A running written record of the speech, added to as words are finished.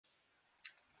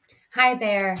Hi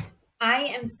there. I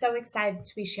am so excited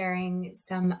to be sharing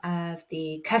some of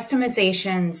the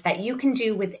customizations that you can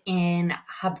do within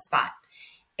HubSpot.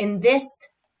 In this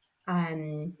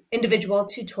individual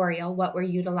tutorial, what we're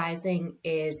utilizing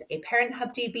is a parent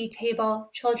HubDB table,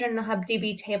 children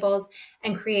HubDB tables,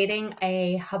 and creating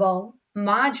a Hubble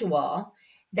module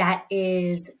that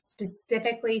is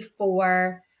specifically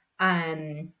for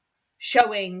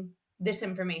showing this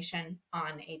information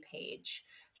on a page.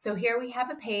 So here we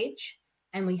have a page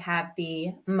and we have the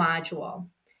module.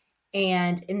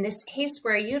 And in this case,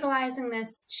 we're utilizing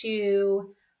this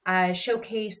to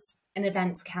showcase an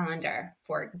events calendar,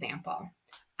 for example.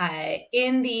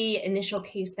 In the initial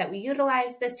case that we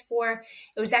utilized this for,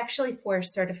 it was actually for a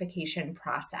certification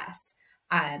process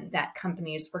that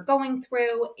companies were going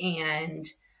through. And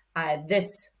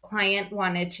this client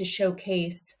wanted to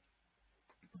showcase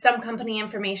some company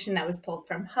information that was pulled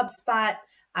from HubSpot,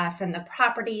 from the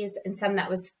properties, and some that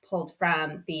was pulled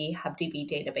from the HubDB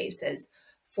databases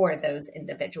for those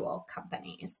individual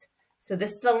companies. So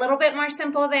this is a little bit more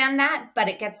simple than that, but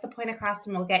it gets the point across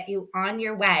and will get you on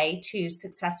your way to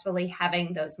successfully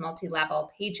having those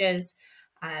multi-level pages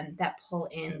that pull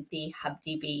in the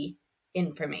HubDB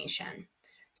information.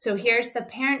 So here's the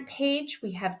parent page.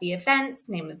 We have the events,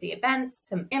 name of the events,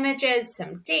 some images,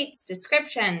 some dates,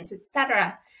 descriptions,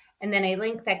 etc. And then a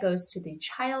link that goes to the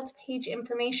child page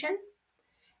information.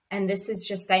 And this is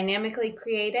just dynamically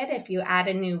created. If you add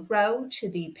a new row to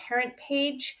the parent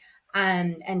page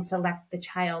and select the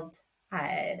child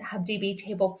HubDB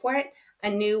table for it,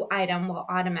 a new item will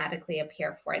automatically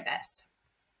appear for this.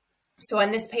 So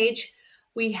on this page,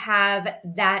 we have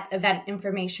that event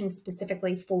information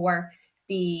specifically for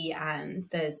the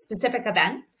specific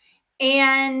event.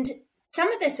 And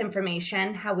some of this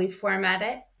information, how we format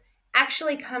it,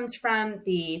 actually comes from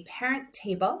the parent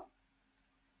table.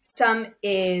 Some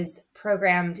is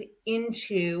programmed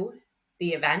into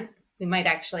the event. We might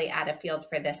actually add a field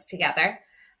for this together.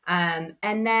 And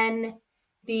then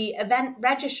the event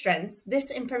registrants,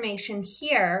 this information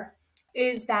here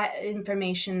is that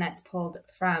information that's pulled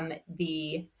from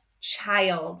the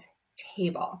child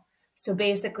table. So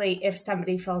basically, if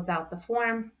somebody fills out the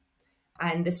form,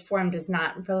 and this form does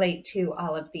not relate to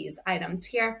all of these items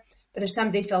here, but if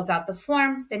somebody fills out the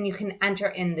form, then you can enter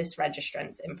in this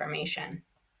registrant's information.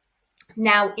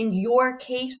 Now, in your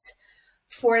case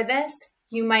for this,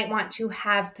 you might want to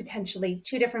have potentially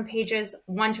two different pages,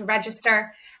 one to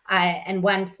register and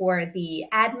one for the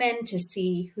admin to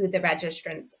see who the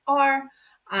registrants are,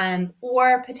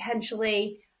 or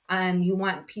potentially you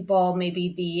want people,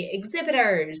 maybe the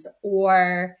exhibitors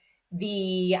or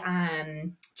the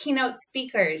keynote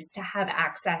speakers to have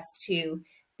access to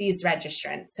these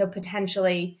registrants. So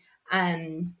potentially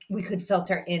we could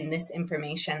filter in this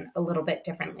information a little bit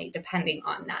differently depending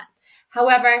on that.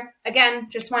 However, again,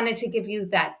 just wanted to give you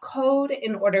that code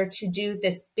in order to do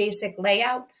this basic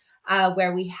layout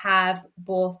where we have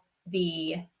both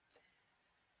the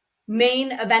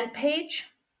main event page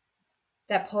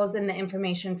that pulls in the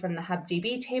information from the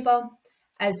HubDB table,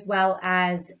 as well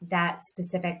as that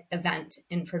specific event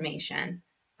information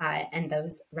and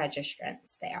those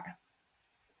registrants there.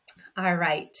 All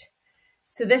right.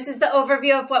 So this is the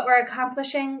overview of what we're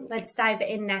accomplishing. Let's dive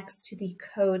in next to the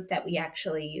code that we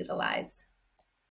actually utilize.